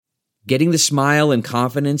Getting the smile and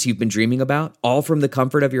confidence you've been dreaming about, all from the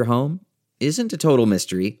comfort of your home, isn't a total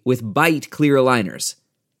mystery with Byte clear aligners.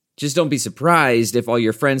 Just don't be surprised if all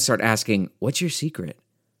your friends start asking, "What's your secret?"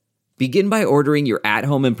 Begin by ordering your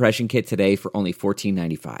at-home impression kit today for only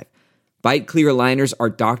 $14.95. Byte clear aligners are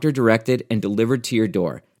doctor-directed and delivered to your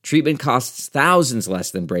door. Treatment costs thousands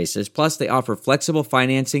less than braces, plus they offer flexible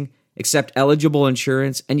financing, accept eligible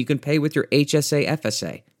insurance, and you can pay with your HSA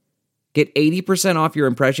FSA. Get 80% off your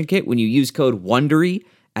impression kit when you use code WONDERY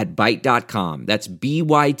at Byte.com. That's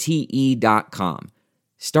BYTE.com.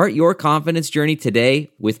 Start your confidence journey today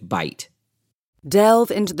with Byte.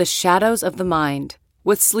 Delve into the shadows of the mind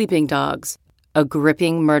with Sleeping Dogs, a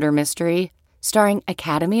gripping murder mystery starring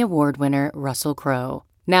Academy Award winner Russell Crowe.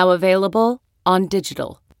 Now available on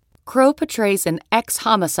digital. Crowe portrays an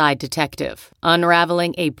ex-homicide detective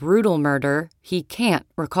unraveling a brutal murder he can't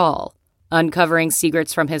recall. Uncovering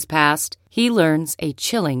secrets from his past, he learns a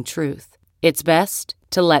chilling truth. It's best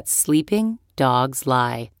to let sleeping dogs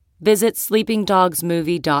lie. Visit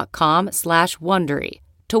sleepingdogsmovie.com/Wondery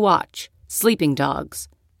to watch Sleeping Dogs,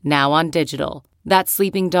 now on digital. That's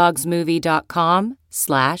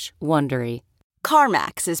sleepingdogsmovie.com/Wondery.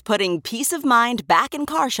 CarMax is putting peace of mind back in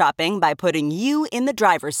car shopping by putting you in the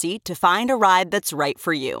driver's seat to find a ride that's right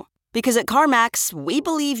for you. Because at CarMax, we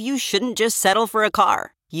believe you shouldn't just settle for a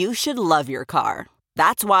car. You should love your car.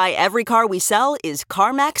 That's why every car we sell is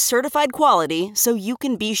CarMax certified quality, so you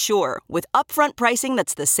can be sure with upfront pricing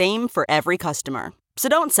that's the same for every customer. So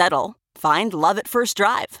don't settle. Find love at first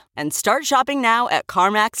drive and start shopping now at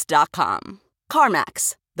CarMax.com.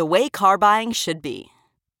 CarMax, the way car buying should be.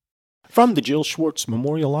 From the Jill Schwartz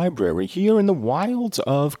Memorial Library here in the wilds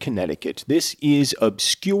of Connecticut, this is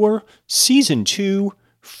Obscure Season 2,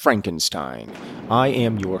 Frankenstein. I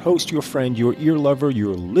am your host, your friend, your ear lover,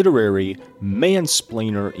 your literary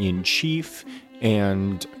mansplainer-in-chief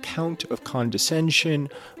and Count of Condescension,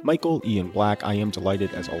 Michael Ian Black. I am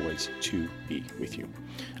delighted, as always, to be with you.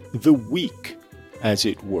 The week, as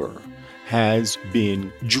it were, has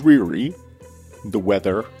been dreary, the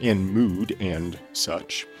weather and mood and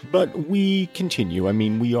such. But we continue. I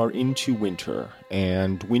mean, we are into winter,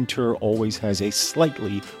 and winter always has a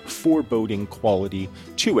slightly foreboding quality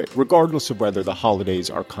to it, regardless of whether the holidays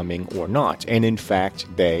are coming or not. And in fact,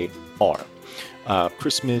 they are.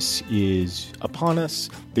 Christmas is upon us.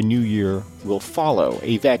 The new year will follow.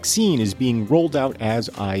 A vaccine is being rolled out as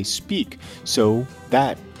I speak. So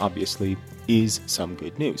that, obviously, is some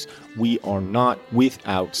good news. We are not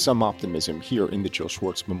without some optimism here in the Jill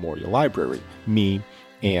Schwartz Memorial Library. Me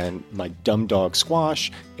and my dumb dog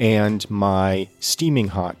Squash and my steaming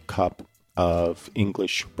hot cup of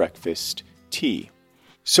English breakfast tea.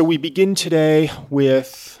 So we begin today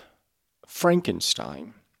with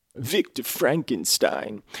Frankenstein. Victor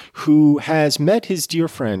Frankenstein, who has met his dear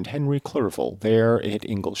friend Henry Clerval there at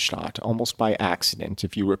Ingolstadt, almost by accident.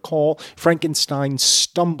 If you recall, Frankenstein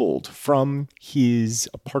stumbled from his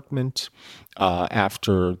apartment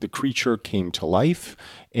after the creature came to life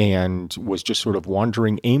and was just sort of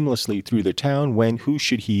wandering aimlessly through the town when who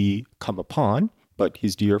should he come upon but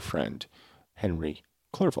his dear friend Henry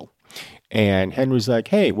Clerval. And Henry's like,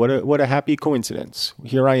 hey, what a happy coincidence.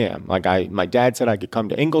 Here I am. Like my dad said I could come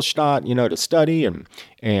to Ingolstadt, to study. And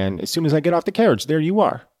as soon as I get off the carriage, there you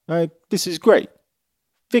are. Like, this is great.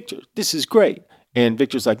 Victor, this is great. And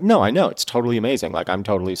Victor's like, no, I know. It's totally amazing. Like, I'm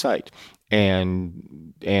totally psyched.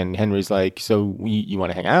 And Henry's like, so you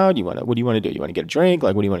want to hang out? What do you want to do? You want to get a drink?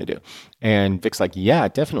 Like, what do you want to do? And Vic's like, yeah,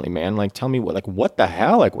 definitely, man. Like, tell me what the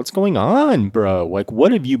hell? Like, what's going on, bro? Like,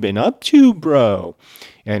 what have you been up to, bro?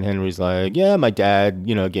 And Henry's like, yeah, my dad,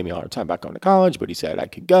 gave me a hard time about going to college, but he said I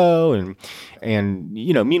could go. And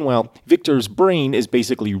meanwhile, Victor's brain is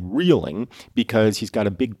basically reeling because he's got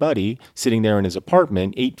a big buddy sitting there in his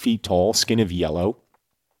apartment, 8 feet tall, skin of yellow,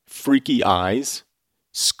 freaky eyes,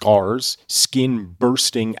 scars, skin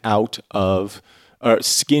bursting out of,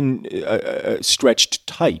 skin stretched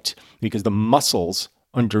tight because the muscles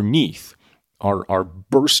underneath are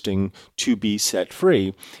bursting to be set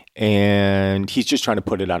free. And he's just trying to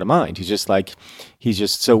put it out of mind. He's just in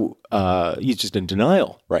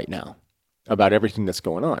denial right now about everything that's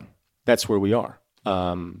going on. That's where we are.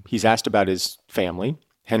 He's asked about his family.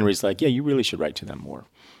 Henry's like, yeah, you really should write to them more.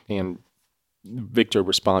 And Victor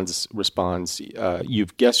responds,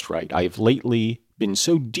 you've guessed right. I have lately been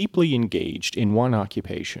so deeply engaged in one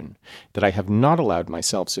occupation that I have not allowed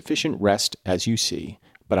myself sufficient rest, as you see.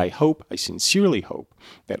 But I sincerely hope,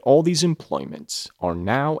 that all these employments are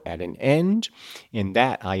now at an end and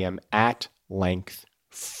that I am at length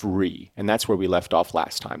free. And that's where we left off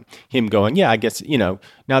last time. Him going, yeah, I guess,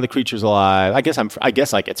 now the creature's alive. I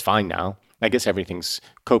guess it's fine now. I guess everything's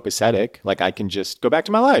copacetic. Like I can just go back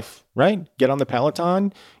to my life, right? Get on the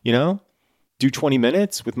Peloton, do 20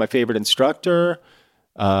 minutes with my favorite instructor,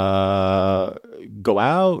 go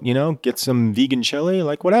out, get some vegan chili,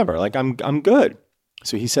 like whatever. Like I'm good.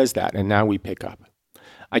 So he says that, and now we pick up.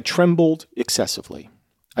 I trembled excessively.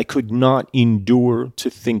 I could not endure to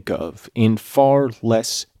think of, and far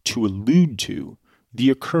less to allude to, the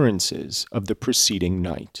occurrences of the preceding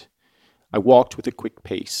night. I walked with a quick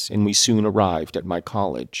pace, and we soon arrived at my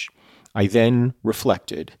college. I then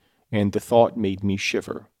reflected, and the thought made me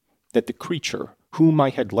shiver, that the creature whom I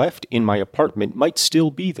had left in my apartment might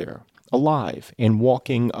still be there, alive and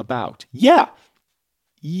walking about. Yeah,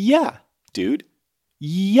 dude.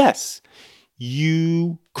 Yes.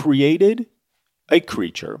 You created a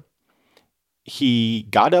creature. He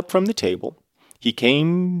got up from the table. He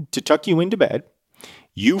came to tuck you into bed.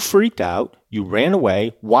 You freaked out. You ran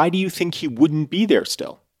away. Why do you think he wouldn't be there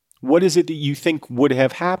still? What is it that you think would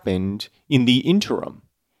have happened in the interim?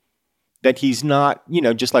 That he's not,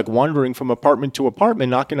 just like wandering from apartment to apartment,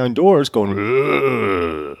 knocking on doors, going,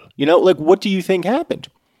 like what do you think happened?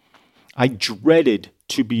 I dreaded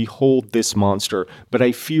to behold this monster, but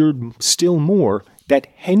I feared still more that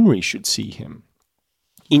Henry should see him.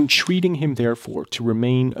 Entreating him, therefore, to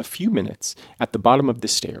remain a few minutes at the bottom of the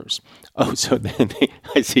stairs. Oh, so then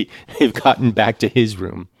I see they've gotten back to his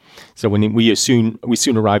room. So when we soon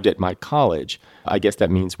arrived at my college, I guess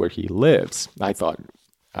that means where he lives. I thought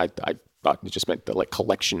it just meant the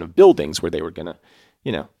collection of buildings where they were gonna,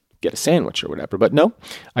 get a sandwich or whatever. But no,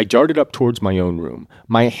 I darted up towards my own room.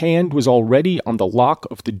 My hand was already on the lock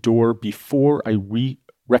of the door before I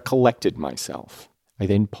recollected myself. I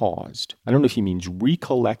then paused. I don't know if he means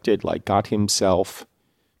recollected, like got himself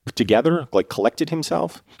put together, like collected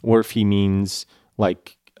himself, or if he means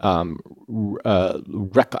like, I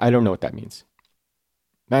don't know what that means.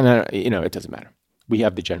 No, it doesn't matter. We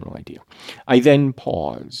have the general idea. I then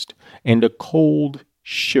paused, and a cold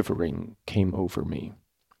shivering came over me.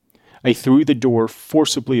 I threw the door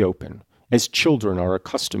forcibly open, as children are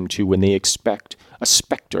accustomed to when they expect a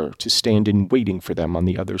specter to stand in waiting for them on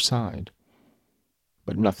the other side.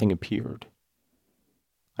 But nothing appeared.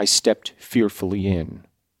 I stepped fearfully in.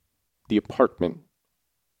 The apartment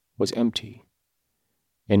was empty,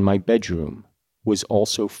 and my bedroom was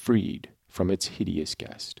also freed from its hideous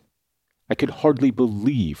guest. I could hardly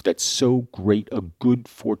believe that so great a good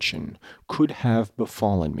fortune could have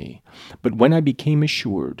befallen me, but when I became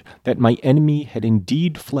assured that my enemy had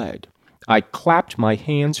indeed fled, I clapped my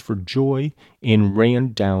hands for joy and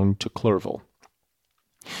ran down to Clerval.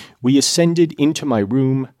 We ascended into my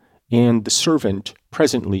room, and the servant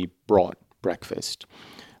presently brought breakfast.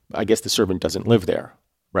 I guess the servant doesn't live there,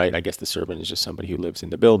 right? I guess the servant is just somebody who lives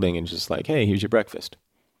in the building and just like, hey, here's your breakfast.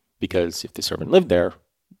 Because if the servant lived there,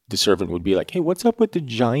 the servant would be like, hey, what's up with the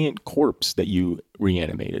giant corpse that you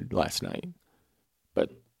reanimated last night?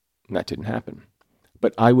 But that didn't happen.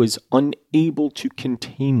 But I was unable to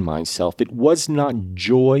contain myself. It was not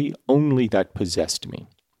joy only that possessed me.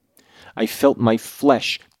 I felt my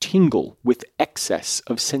flesh tingle with excess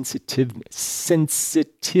of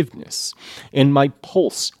sensitiveness, and my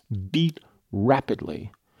pulse beat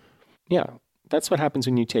rapidly. Yeah, that's what happens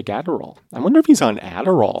when you take Adderall. I wonder if he's on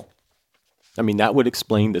Adderall. I mean, that would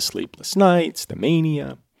explain the sleepless nights, the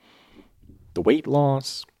mania, the weight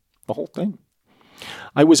loss, the whole thing.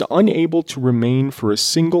 I was unable to remain for a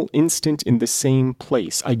single instant in the same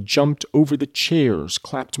place. I jumped over the chairs,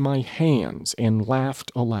 clapped my hands, and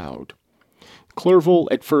laughed aloud. Clerval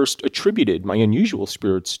at first attributed my unusual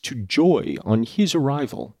spirits to joy on his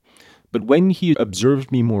arrival, but when he observed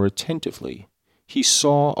me more attentively, he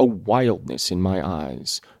saw a wildness in my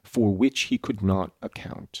eyes for which he could not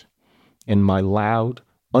account, and my loud,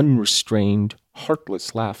 unrestrained,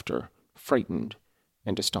 heartless laughter frightened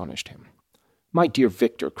and astonished him. "My dear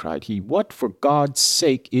Victor," cried he, "what for God's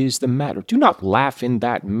sake is the matter? Do not laugh in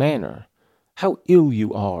that manner. How ill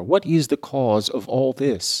you are! What is the cause of all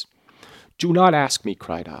this?" "Do not ask me,"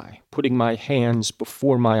 cried I, putting my hands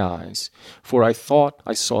before my eyes, for I thought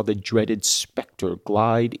I saw the dreaded spectre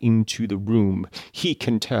glide into the room. "He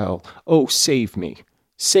can tell. Oh, save me!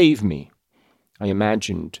 Save me!" I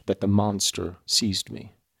imagined that the monster seized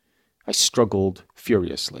me. I struggled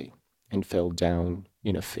furiously and fell down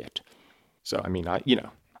in a fit. So, I mean, the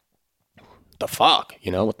fuck,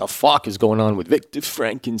 what the fuck is going on with Victor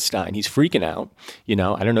Frankenstein? He's freaking out,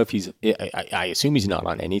 I don't know if I assume he's not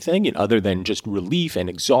on anything other than just relief and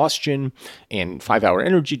exhaustion and 5-hour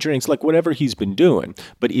energy drinks, like whatever he's been doing.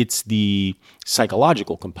 But it's the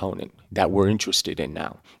psychological component that we're interested in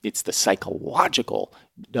now. It's the psychological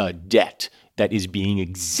debt that is being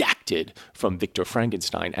exacted from Victor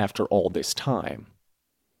Frankenstein after all this time.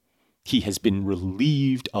 He has been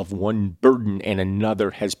relieved of one burden and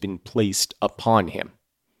another has been placed upon him.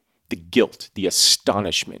 The guilt, the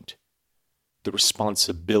astonishment, the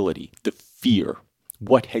responsibility, the fear.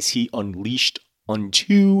 What has he unleashed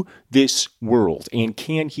unto this world? And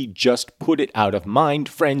can he just put it out of mind?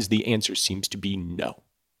 Friends, the answer seems to be no.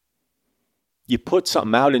 You put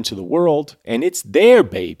something out into the world and it's there,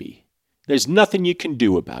 baby. There's nothing you can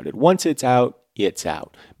do about it. Once it's out, it's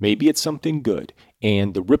out. Maybe it's something good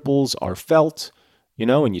and the ripples are felt,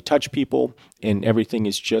 and you touch people and everything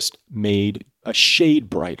is just made a shade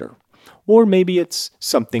brighter. Or maybe it's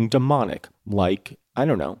something demonic, like, I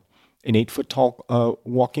don't know, an 8-foot tall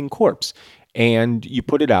walking corpse. And you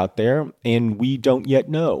put it out there, and we don't yet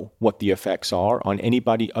know what the effects are on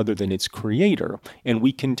anybody other than its creator. And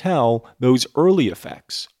we can tell those early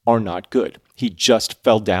effects are not good. He just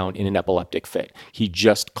fell down in an epileptic fit. He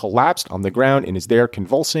just collapsed on the ground and is there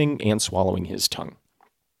convulsing and swallowing his tongue.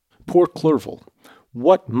 Poor Clerval.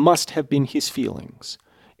 What must have been his feelings?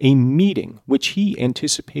 A meeting which he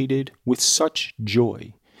anticipated with such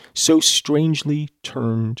joy, so strangely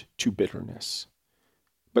turned to bitterness.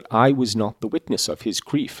 But I was not the witness of his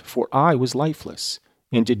grief, for I was lifeless,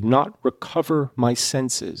 and did not recover my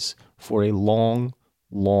senses for a long,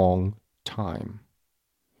 long time.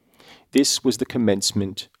 This was the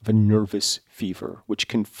commencement of a nervous fever, which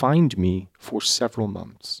confined me for several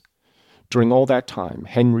months. During all that time,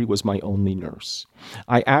 Henry was my only nurse.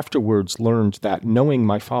 I afterwards learned that, knowing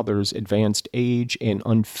my father's advanced age and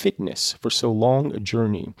unfitness for so long a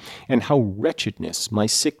journey, and how wretchedness my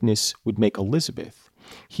sickness would make Elizabeth,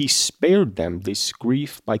 he spared them this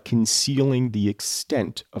grief by concealing the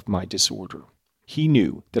extent of my disorder. He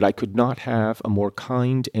knew that I could not have a more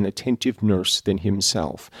kind and attentive nurse than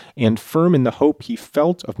himself, and firm in the hope he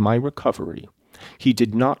felt of my recovery, he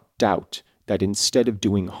did not doubt that instead of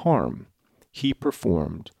doing harm, he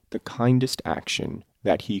performed the kindest action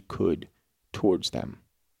that he could towards them.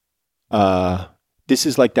 This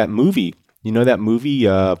is like that movie. You know that movie,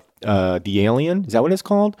 The Alien? Is that what it's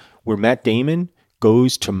called? Where Matt Damon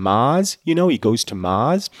goes to Mars. He goes to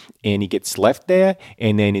Mars and he gets left there,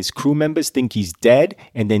 and then his crew members think he's dead,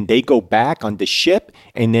 and then they go back on the ship,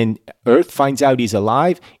 and then Earth finds out he's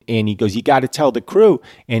alive, and he goes, "You got to tell the crew."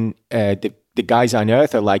 And the guys on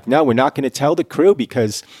Earth are like, "No, we're not going to tell the crew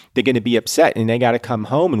because they're going to be upset and they got to come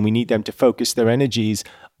home and we need them to focus their energies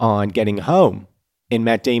on getting home." And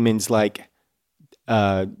Matt Damon's like,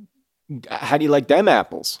 "How do you like them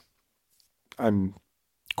apples?" I'm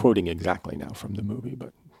quoting exactly now from the movie,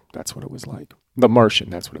 but that's what it was like. The Martian,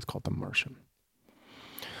 that's what it's called, The Martian.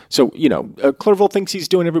 So, Clerval thinks he's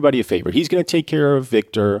doing everybody a favor. He's going to take care of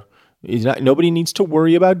Victor. Nobody needs to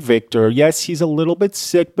worry about Victor. Yes, he's a little bit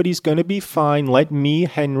sick, but he's going to be fine. Let me,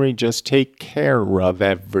 Henry, just take care of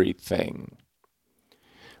everything.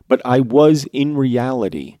 But I was, in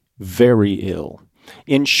reality, very ill.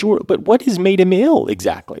 But what has made him ill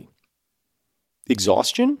exactly?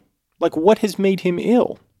 Exhaustion? Like, what has made him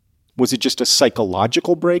ill? Was it just a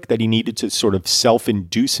psychological break that he needed to sort of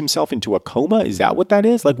self-induce himself into a coma? Is that what that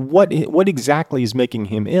is? Like, what exactly is making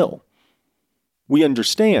him ill? We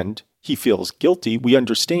understand he feels guilty. We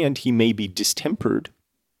understand he may be distempered.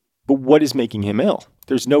 But what is making him ill?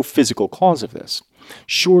 There's no physical cause of this.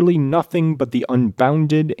 Surely nothing but the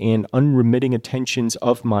unbounded and unremitting attentions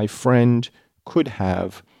of my friend could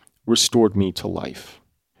have restored me to life.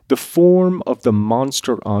 The form of the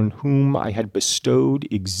monster on whom I had bestowed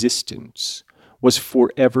existence was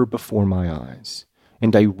forever before my eyes,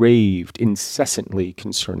 and I raved incessantly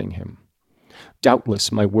concerning him.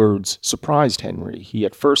 Doubtless my words surprised Henry. He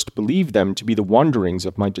at first believed them to be the wanderings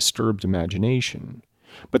of my disturbed imagination.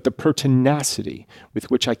 But the pertinacity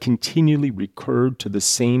with which I continually recurred to the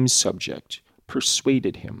same subject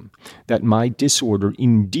persuaded him that my disorder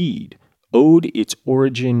indeed owed its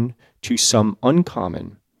origin to some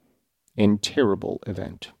uncommon and terrible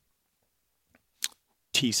event.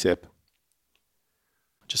 Tea sip.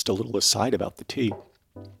 Just a little aside about the tea.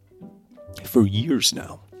 For years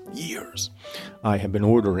now, I have been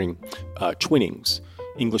ordering Twinings,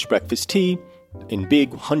 English breakfast tea, in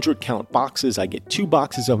big 100-count boxes. I get 2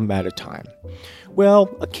 boxes of them at a time.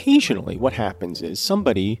 Well, occasionally what happens is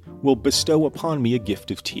somebody will bestow upon me a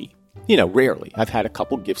gift of tea. Rarely. I've had a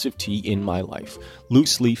couple gifts of tea in my life.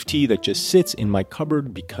 Loose leaf tea that just sits in my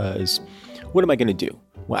cupboard because what am I going to do?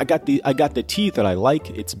 Well, I got the tea that I like.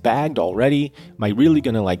 It's bagged already. Am I really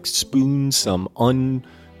going to spoon some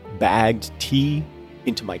unbagged tea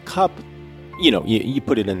into my cup? you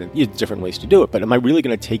put it in different ways to do it. But am I really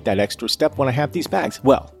going to take that extra step when I have these bags?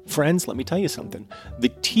 Well, friends, let me tell you something. The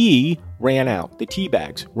tea ran out. The tea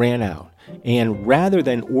bags ran out. And rather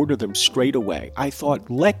than order them straight away, I thought,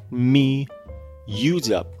 let me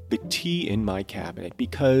use up the tea in my cabinet,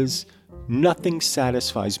 because nothing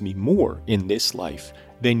satisfies me more in this life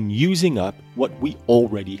than using up what we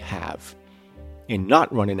already have and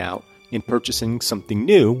not running out and purchasing something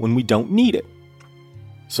new when we don't need it.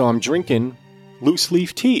 So I'm drinking loose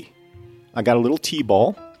leaf tea. I got a little tea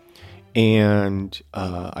ball, and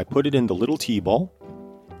I put it in the little tea ball,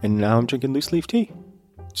 and now I'm drinking loose leaf tea.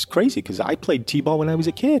 It's crazy because I played tea ball when I was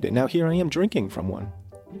a kid, and now here I am drinking from one.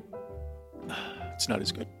 It's not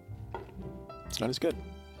as good. It's not as good.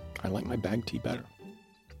 I like my bag tea better.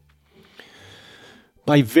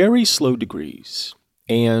 By very slow degrees,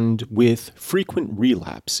 and with frequent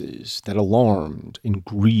relapses that alarmed and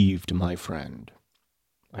grieved my friend,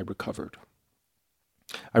 I recovered.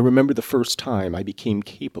 I remember the first time I became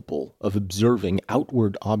capable of observing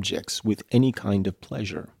outward objects with any kind of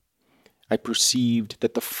pleasure. I perceived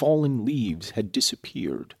that the fallen leaves had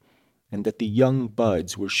disappeared, and that the young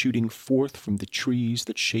buds were shooting forth from the trees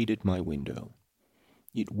that shaded my window.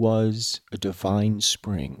 It was a divine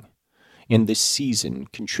spring, and this season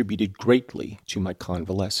contributed greatly to my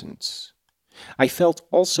convalescence. I felt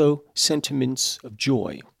also sentiments of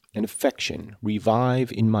joy and affection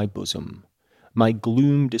revive in my bosom. My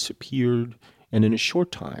gloom disappeared, and in a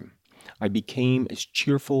short time I became as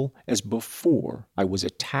cheerful as before I was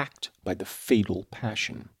attacked by the fatal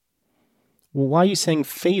passion. Well, why are you saying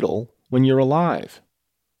fatal when you're alive?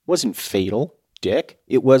 It wasn't fatal, Dick.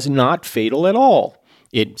 It was not fatal at all.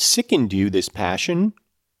 It sickened you, this passion.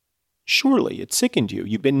 Surely it sickened you.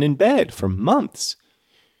 You've been in bed for months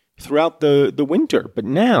throughout the winter, but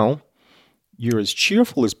now you're as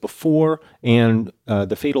cheerful as before, and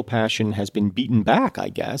the fatal passion has been beaten back, I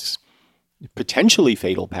guess. Potentially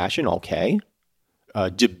fatal passion, okay.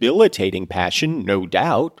 Debilitating passion, no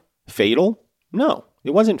doubt. Fatal? No,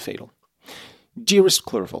 it wasn't fatal. "Dearest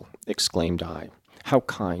Clerval," exclaimed I, "how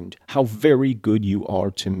kind, how very good you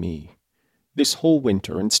are to me. This whole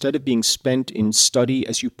winter, instead of being spent in study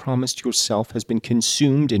as you promised yourself, has been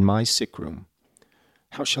consumed in my sick room.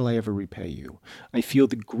 How shall I ever repay you? I feel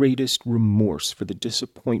the greatest remorse for the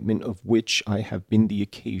disappointment of which I have been the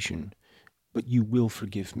occasion, but you will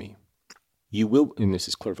forgive me. You will," and this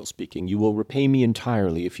is Clerval speaking, "you will repay me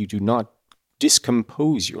entirely if you do not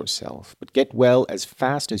discompose yourself, but get well as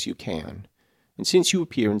fast as you can. And since you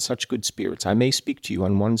appear in such good spirits, I may speak to you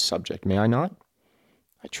on one subject, may I not?"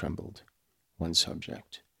 I trembled. One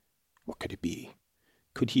subject. What could it be?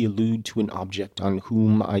 Could he allude to an object on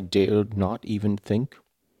whom I dared not even think?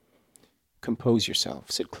 "Compose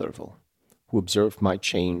yourself," said Clerval, who observed my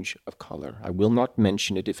change of color. "I will not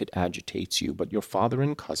mention it if it agitates you, but your father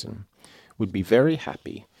and cousin would be very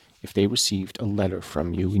happy if they received a letter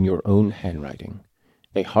from you in your own handwriting.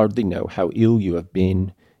 They hardly know how ill you have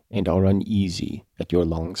been, and are uneasy at your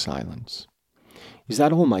long silence." "Is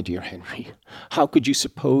that all, my dear Henry? How could you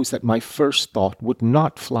suppose that my first thought would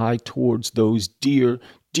not fly towards those dear,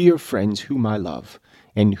 dear friends whom I love,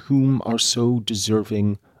 and whom are so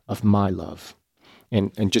deserving of my love?"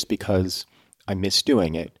 And just because I miss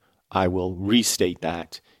doing it, I will restate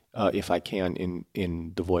that, if I can,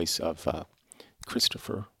 in the voice of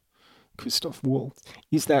Christoph Waltz.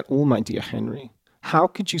 "Is that all, my dear Henry? How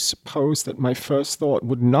could you suppose that my first thought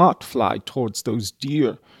would not fly towards those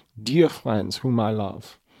dear, dear friends whom I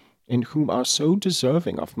love, and whom are so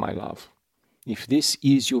deserving of my love? If this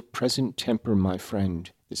is your present temper, my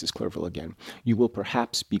friend," this is Clerval again, "you will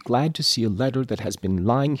perhaps be glad to see a letter that has been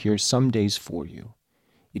lying here some days for you.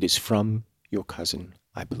 It is from your cousin,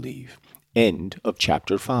 I believe." End of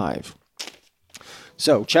chapter 5.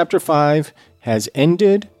 So, chapter 5 has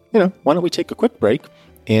ended. Why don't we take a quick break,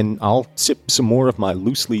 and I'll sip some more of my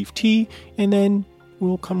loose leaf tea, and then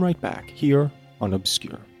we'll come right back here on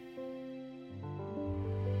Obscure.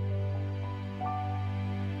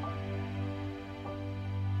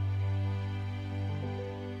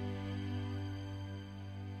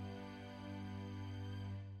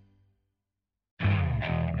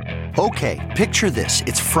 Okay, picture this.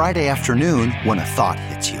 It's Friday afternoon when a thought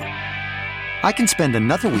hits you. I can spend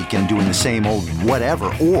another weekend doing the same old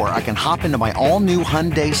whatever, or I can hop into my all-new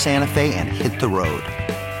Hyundai Santa Fe and hit the road.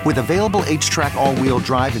 With available H-Track all-wheel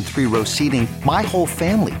drive and 3-row seating, my whole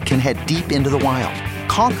family can head deep into the wild.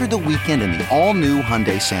 Conquer the weekend in the all-new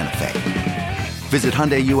Hyundai Santa Fe. Visit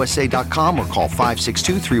HyundaiUSA.com or call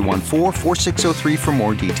 562-314-4603 for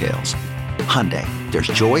more details. Hyundai, there's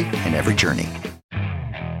joy in every journey.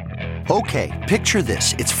 Okay, picture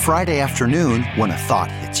this. It's Friday afternoon when a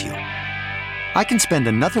thought hits you. I can spend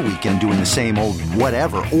another weekend doing the same old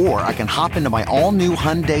whatever, or I can hop into my all-new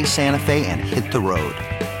Hyundai Santa Fe and hit the road.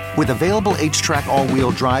 With available H-Track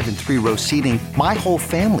all-wheel drive and 3-row seating, my whole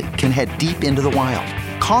family can head deep into the wild.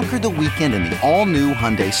 Conquer the weekend in the all-new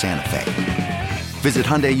Hyundai Santa Fe. Visit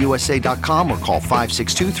HyundaiUSA.com or call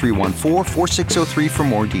 562-314-4603 for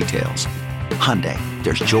more details. Hyundai,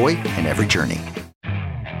 there's joy in every journey.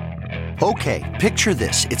 Okay, picture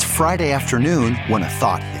this. It's Friday afternoon when a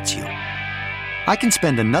thought hits you. I can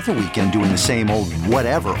spend another weekend doing the same old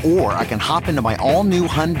whatever, or I can hop into my all-new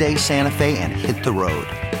Hyundai Santa Fe and hit the road.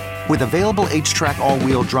 With available H-Track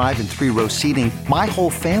all-wheel drive and 3-row seating, my whole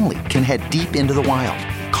family can head deep into the wild.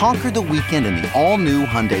 Conquer the weekend in the all-new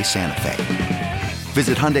Hyundai Santa Fe.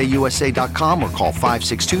 Visit HyundaiUSA.com or call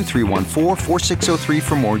 562-314-4603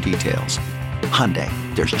 for more details. Hyundai,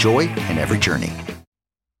 there's joy in every journey.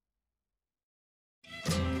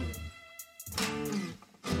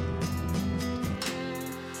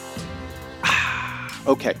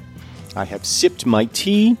 Okay, I have sipped my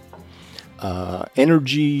tea.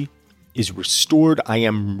 Energy is restored. I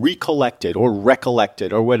am recollected or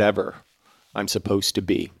recollected or whatever I'm supposed to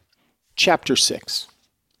be. Chapter 6.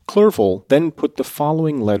 Clerval then put the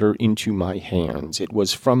following letter into my hands. It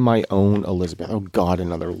was from my own Elizabeth. Oh, God,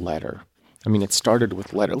 another letter. I mean, it started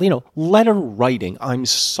with letter. You know, letter writing, I'm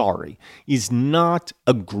sorry, is not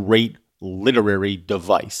a great literary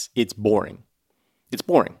device. It's boring. It's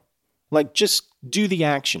boring. Like, just do the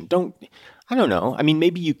action. I don't know. I mean,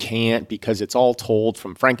 maybe you can't because it's all told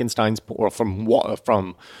from Frankenstein's or from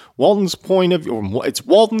Walton's point of view. Or it's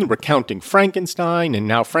Walton recounting Frankenstein, and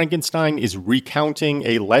now Frankenstein is recounting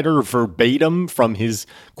a letter verbatim from his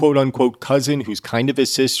quote-unquote cousin, who's kind of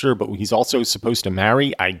his sister, but he's also supposed to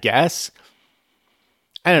marry, I guess.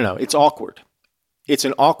 I don't know. It's awkward. It's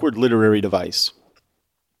an awkward literary device.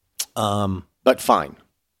 But fine.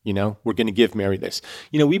 You know, we're going to give Mary this.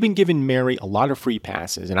 You know, we've been giving Mary a lot of free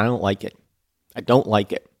passes, and I don't like it. I don't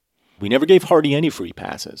like it. We never gave Hardy any free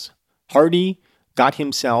passes. Hardy got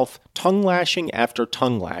himself tongue lashing after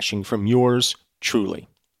tongue lashing from yours truly.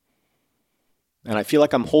 And I feel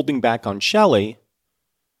like I'm holding back on Shelley.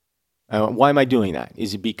 Why am I doing that?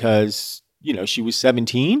 Is it because, you know, she was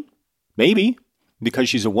 17? Maybe. Because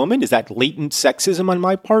she's a woman? Is that latent sexism on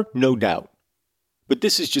my part? No doubt. But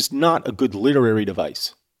this is just not a good literary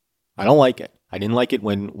device. I don't like it. I didn't like it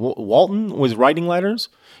when Walton was writing letters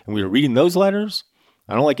and we were reading those letters.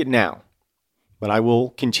 I don't like it now. But I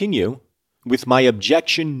will continue with my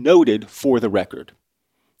objection noted for the record.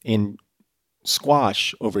 And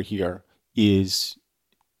Squash over here is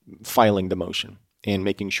filing the motion and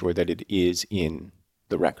making sure that it is in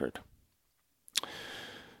the record.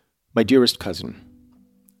 My dearest cousin,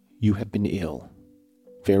 you have been ill,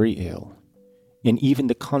 very ill, and even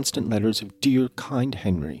the constant letters of dear, kind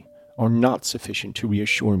Henry are not sufficient to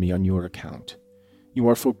reassure me on your account. You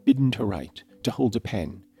are forbidden to write, to hold a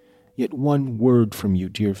pen. Yet one word from you,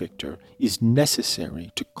 dear Victor, is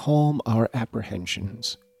necessary to calm our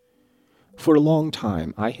apprehensions. For a long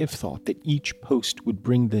time I have thought that each post would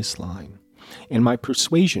bring this line, and my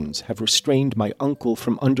persuasions have restrained my uncle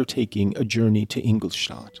from undertaking a journey to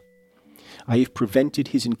Ingolstadt. I have prevented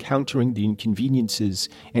his encountering the inconveniences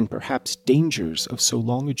and perhaps dangers of so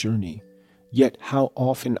long a journey. Yet how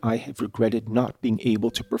often I have regretted not being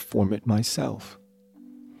able to perform it myself.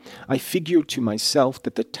 I figured to myself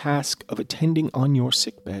that the task of attending on your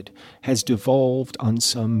sickbed has devolved on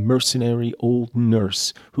some mercenary old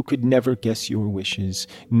nurse who could never guess your wishes,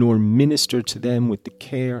 nor minister to them with the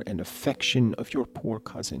care and affection of your poor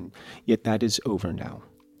cousin. Yet that is over now.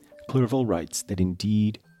 Clerval writes that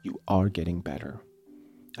indeed you are getting better.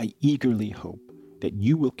 I eagerly hope that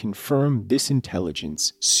you will confirm this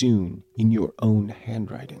intelligence soon in your own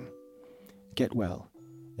handwriting. Get well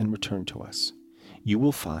and return to us. You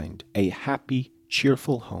will find a happy,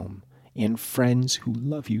 cheerful home and friends who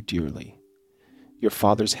love you dearly. Your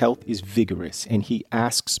father's health is vigorous, and he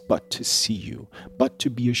asks but to see you, but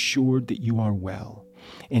to be assured that you are well,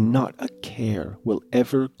 and not a care will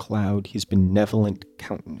ever cloud his benevolent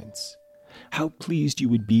countenance. How pleased you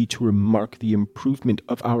would be to remark the improvement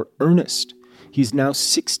of our Ernest. He is now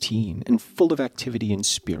 16 and full of activity and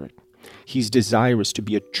spirit. He is desirous to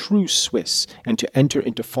be a true Swiss and to enter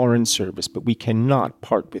into foreign service, but we cannot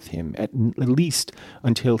part with him, at least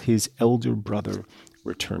until his elder brother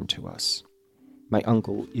return to us. My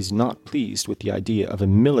uncle is not pleased with the idea of a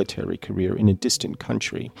military career in a distant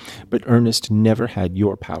country, but Ernest never had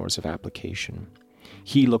your powers of application.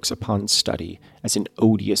 He looks upon study as an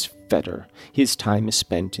odious fetter. His time is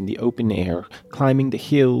spent in the open air, climbing the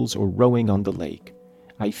hills or rowing on the lake.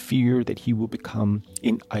 I fear that he will become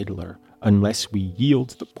an idler unless we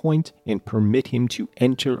yield the point and permit him to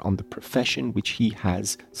enter on the profession which he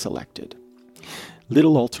has selected.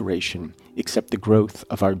 Little alteration, except the growth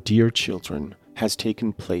of our dear children, has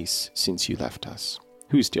taken place since you left us.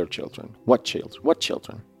 Whose dear children? What children? What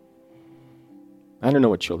children? I don't know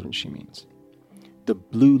what children she means. The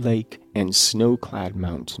blue lake and snow-clad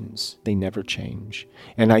mountains, they never change.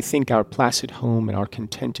 And I think our placid home and our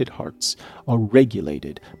contented hearts are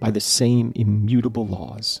regulated by the same immutable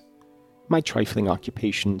laws. My trifling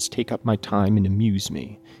occupations take up my time and amuse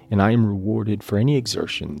me, and I am rewarded for any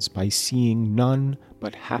exertions by seeing none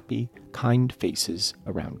but happy, kind faces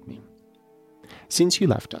around me. Since you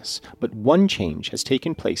left us, but one change has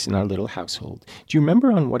taken place in our little household. Do you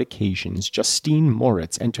remember on what occasions Justine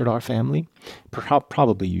Moritz entered our family?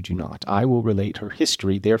 Probably you do not. I will relate her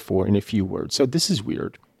history, therefore, in a few words. So this is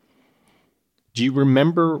weird. Do you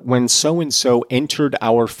remember when so-and-so entered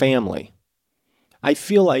our family? I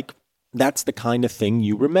feel like that's the kind of thing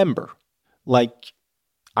you remember. Like,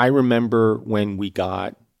 I remember when we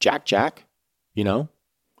got Jack, you know?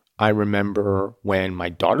 I remember when my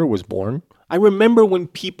daughter was born. I remember when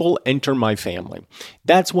people enter my family.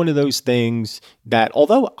 That's one of those things that,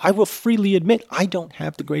 although I will freely admit, I don't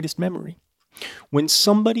have the greatest memory. When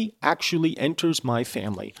somebody actually enters my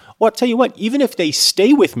family, well, I'll tell you what, even if they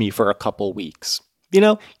stay with me for a couple weeks, you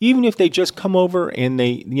know, even if they just come over and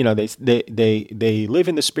they live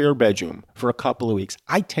in the spare bedroom for a couple of weeks,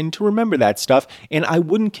 I tend to remember that stuff, and I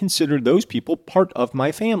wouldn't consider those people part of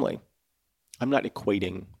my family. I'm not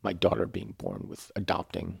equating my daughter being born with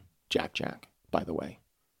adopting Jack, by the way.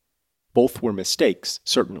 Both were mistakes,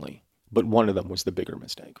 certainly, but one of them was the bigger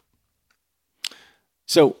mistake.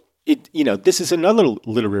 So, this is another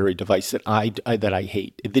literary device that I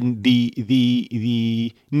hate.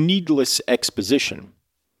 The needless exposition.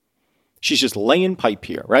 She's just laying pipe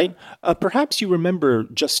here, right? Perhaps you remember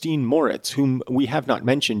Justine Moritz, whom we have not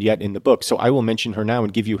mentioned yet in the book, so I will mention her now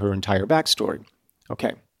and give you her entire backstory.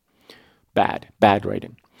 Okay. Bad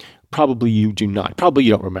writing. Probably you do not. Probably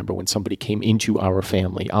you don't remember when somebody came into our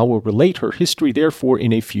family. I will relate her history, therefore,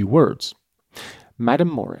 in a few words. Madame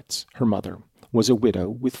Moritz, her mother, was a widow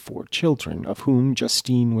with 4 children, of whom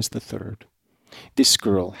Justine was the third. This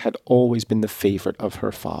girl had always been the favorite of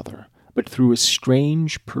her father, but through a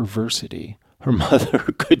strange perversity, her mother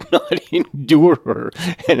could not endure her,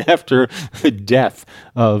 and after the death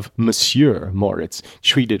of Monsieur Moritz,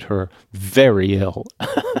 treated her very ill.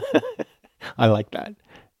 I like that.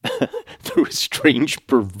 Through a strange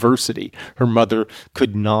perversity, her mother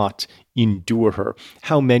could not endure her.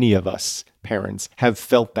 How many of us, parents, have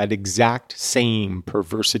felt that exact same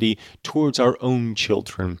perversity towards our own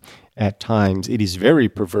children? At times, it is very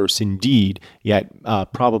perverse indeed, yet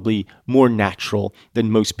probably more natural than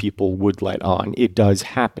most people would let on. It does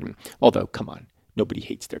happen. Although, come on, nobody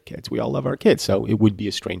hates their kids. We all love our kids, so it would be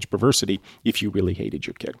a strange perversity if you really hated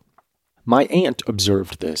your kid. My aunt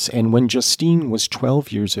observed this, and when Justine was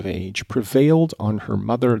 12 years of age, prevailed on her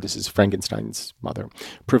mother, this is Frankenstein's mother,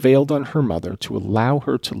 prevailed on her mother to allow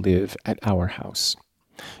her to live at our house.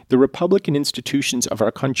 The republican institutions of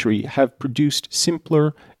our country have produced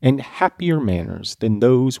simpler and happier manners than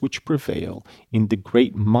those which prevail in the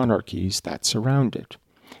great monarchies that surround it.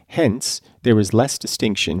 Hence, there is less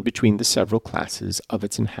distinction between the several classes of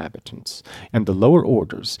its inhabitants, and the lower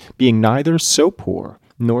orders, being neither so poor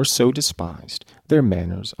nor so despised, their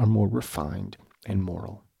manners are more refined and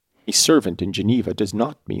moral. A servant in Geneva does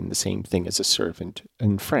not mean the same thing as a servant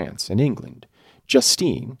in France and England.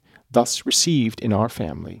 Justine, thus received in our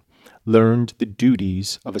family, learned the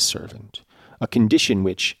duties of a servant, a condition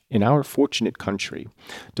which, in our fortunate country,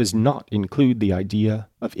 does not include the idea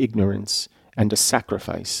of ignorance and a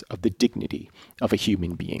sacrifice of the dignity of a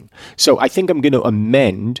human being. So I think I'm going to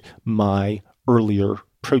amend my earlier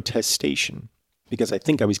protestation, because I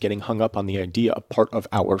think I was getting hung up on the idea of part of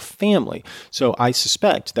our family. So I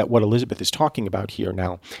suspect that what Elizabeth is talking about here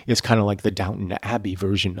now is kind of like the Downton Abbey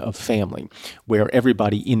version of family, where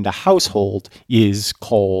everybody in the household is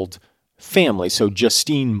called family. So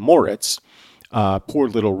Justine Moritz, poor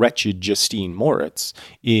little wretched Justine Moritz,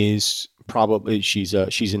 is probably, she's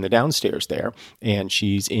in the downstairs there, and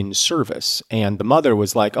she's in service. And the mother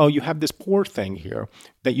was like, oh, you have this poor thing here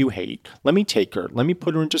that you hate. Let me take her. Let me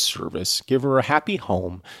put her into service. Give her a happy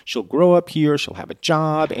home. She'll grow up here. She'll have a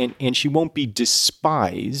job, and she won't be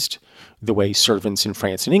despised the way servants in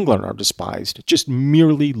France and England are despised, just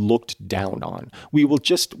merely looked down on.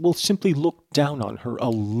 We'll simply look down on her a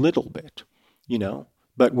little bit,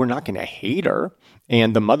 but we're not going to hate her.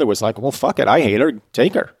 And the mother was like, well, fuck it. I hate her.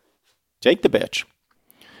 Take her. Take the bitch.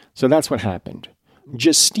 So that's what happened.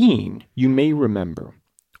 Justine, you may remember,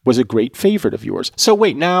 was a great favorite of yours. So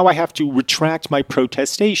wait, now I have to retract my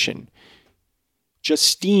protestation.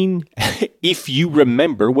 Justine, if you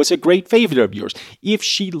remember, was a great favorite of yours. If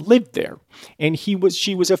she lived there and she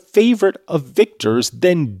was a favorite of Victor's,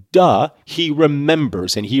 then he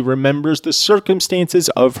remembers, and he remembers the circumstances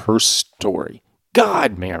of her story.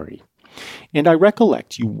 God, Mary. And I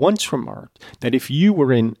recollect you once remarked that if you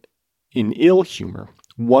were in ill humor,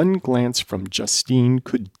 one glance from Justine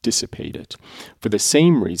could dissipate it, for the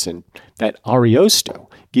same reason that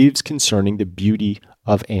Ariosto gives concerning the beauty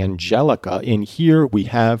of Angelica. And here we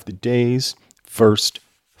have the day's first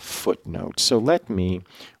footnote. So let me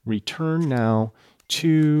return now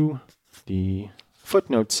to the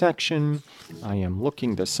footnote section. I am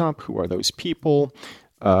looking this up. Who are those people?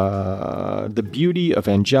 The beauty of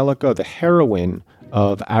Angelica, the heroine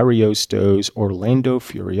of Ariosto's Orlando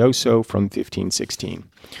Furioso from 1516.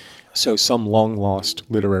 So some long-lost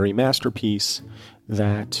literary masterpiece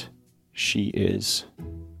that she is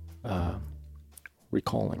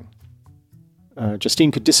recalling.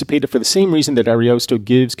 Justine could dissipate it for the same reason that Ariosto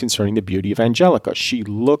gives concerning the beauty of Angelica. She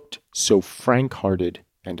looked so frank-hearted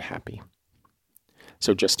and happy.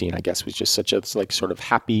 So Justine, I guess, was just such a sort of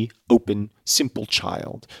happy, open, simple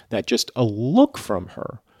child that just a look from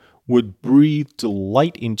her would breathe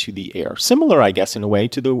delight into the air. Similar, I guess, in a way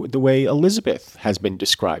to the way Elizabeth has been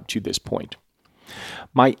described to this point.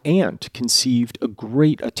 My aunt conceived a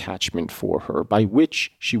great attachment for her, by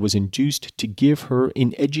which she was induced to give her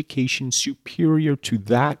an education superior to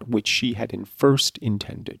that which she had first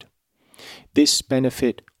intended. This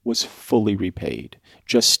benefit was fully repaid.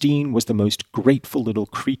 Justine was the most grateful little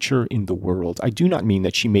creature in the world. I do not mean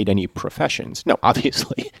that she made any professions. No,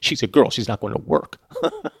 obviously, she's a girl. She's not going to work.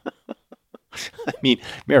 I mean,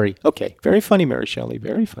 Mary, okay, very funny, Mary Shelley,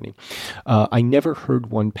 very funny. I never heard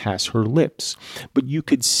one pass her lips, but you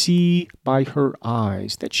could see by her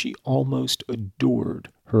eyes that she almost adored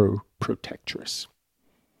her protectress.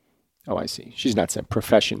 Oh, I see. She's not saying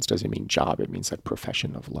professions doesn't mean job. It means that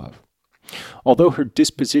profession of love. Although her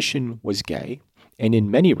disposition was gay, and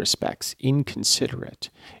in many respects inconsiderate,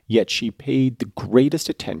 yet she paid the greatest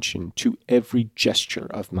attention to every gesture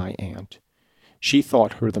of my aunt. She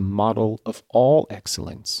thought her the model of all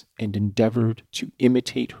excellence, and endeavored to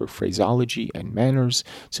imitate her phraseology and manners,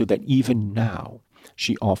 so that even now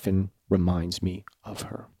she often reminds me of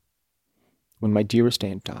her. When my dearest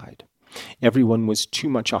aunt died, everyone was too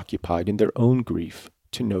much occupied in their own grief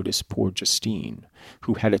to notice poor Justine,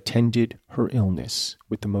 who had attended her illness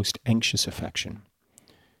with the most anxious affection.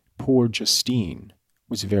 Poor Justine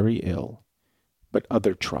was very ill, but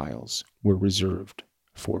other trials were reserved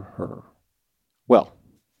for her. Well,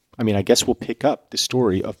 I guess we'll pick up the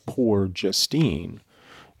story of poor Justine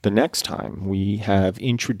the next time we have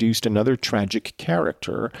introduced another tragic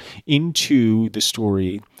character into the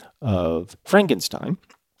story of Frankenstein.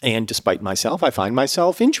 And despite myself, I find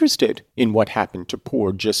myself interested in what happened to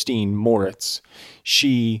poor Justine Moritz.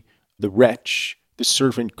 She, the wretch, the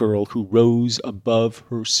servant girl who rose above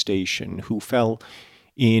her station, who fell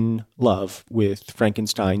in love with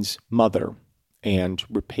Frankenstein's mother and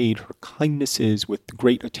repaid her kindnesses with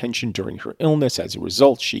great attention during her illness. As a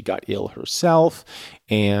result, she got ill herself,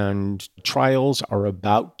 and trials are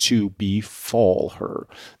about to befall her.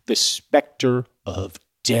 The specter of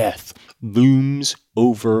death looms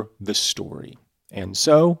over the story. And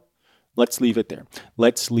so, let's leave it there.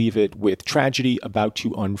 Let's leave it with tragedy about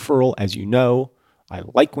to unfurl. As you know, I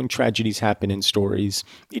like when tragedies happen in stories.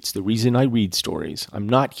 It's the reason I read stories. I'm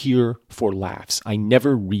not here for laughs. I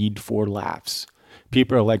never read for laughs.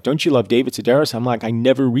 People are like, don't you love David Sedaris? I'm like, I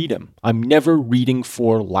never read him. I'm never reading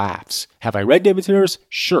for laughs. Have I read David Sedaris?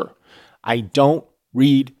 Sure. I don't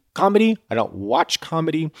read comedy. I don't watch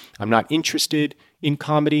comedy. I'm not interested in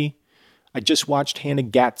comedy. I just watched Hannah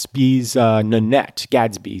Gadsby's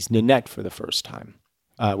Nanette for the first time,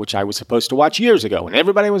 which I was supposed to watch years ago, and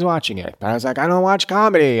everybody was watching it. But I was like, I don't watch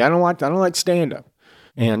comedy. I don't like stand-up.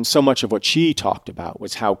 And so much of what she talked about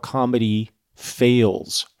was how comedy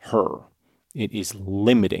fails her. It is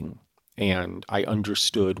limiting, and I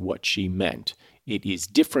understood what she meant. It is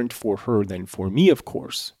different for her than for me, of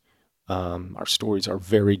course. Our stories are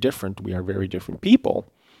very different. We are very different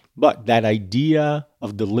people. But that idea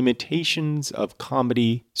of the limitations of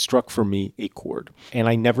comedy struck for me a chord. And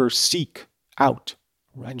I never seek out,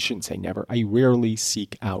 or I shouldn't say never, I rarely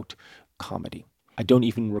seek out comedy. I don't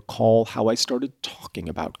even recall how I started talking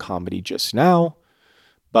about comedy just now,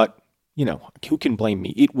 but who can blame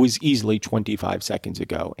me? It was easily 25 seconds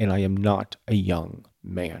ago, and I am not a young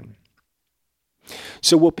man.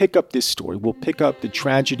 So we'll pick up this story. We'll pick up the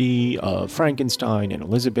tragedy of Frankenstein and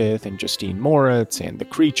Elizabeth and Justine Moritz and the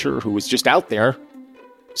creature who was just out there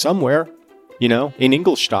somewhere. In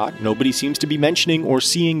Ingolstadt, nobody seems to be mentioning or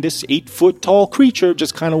seeing this 8-foot-tall creature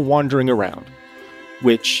just kind of wandering around.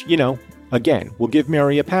 Which, again, we'll give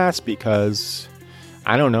Mary a pass because,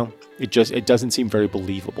 I don't know, it doesn't seem very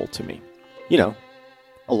believable to me. A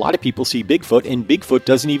lot of people see Bigfoot, and Bigfoot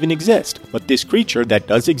doesn't even exist. But this creature that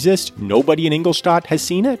does exist, nobody in Ingolstadt has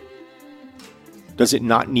seen it? Does it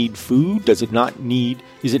not need food? Is it not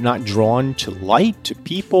drawn to light, to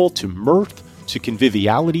people, to mirth? To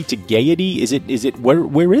conviviality, to gaiety?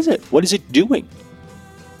 Where is it? What is it doing?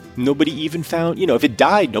 Nobody even found, if it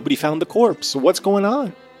died, nobody found the corpse. So what's going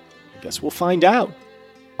on? I guess we'll find out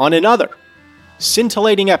on another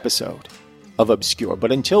scintillating episode of Obscure.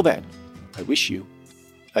 But until then, I wish you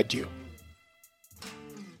adieu.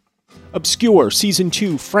 Obscure Season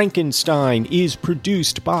 2 Frankenstein is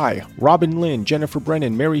produced by Robin Lynn, Jennifer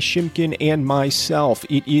Brennan, Mary Shimkin, and myself.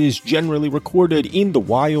 It is generally recorded in the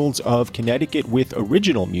wilds of Connecticut with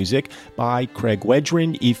original music by Craig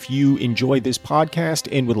Wedren. If you enjoy this podcast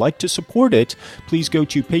and would like to support it, please go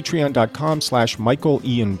to patreon.com/Michael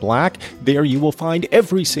Ian Black. There you will find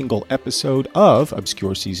every single episode of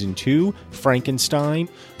Obscure Season 2 Frankenstein.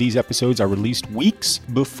 These episodes are released weeks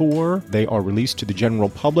before they are released to the general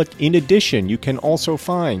public. In addition, you can also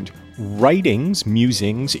find writings,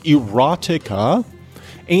 musings, erotica,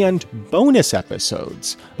 and bonus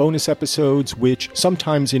episodes. Bonus episodes which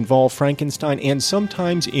sometimes involve Frankenstein and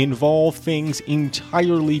sometimes involve things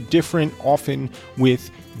entirely different, often with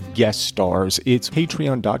guest stars. It's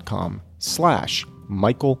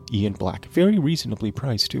patreon.com/Michael Ian Black. Very reasonably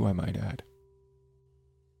priced, too, I might add.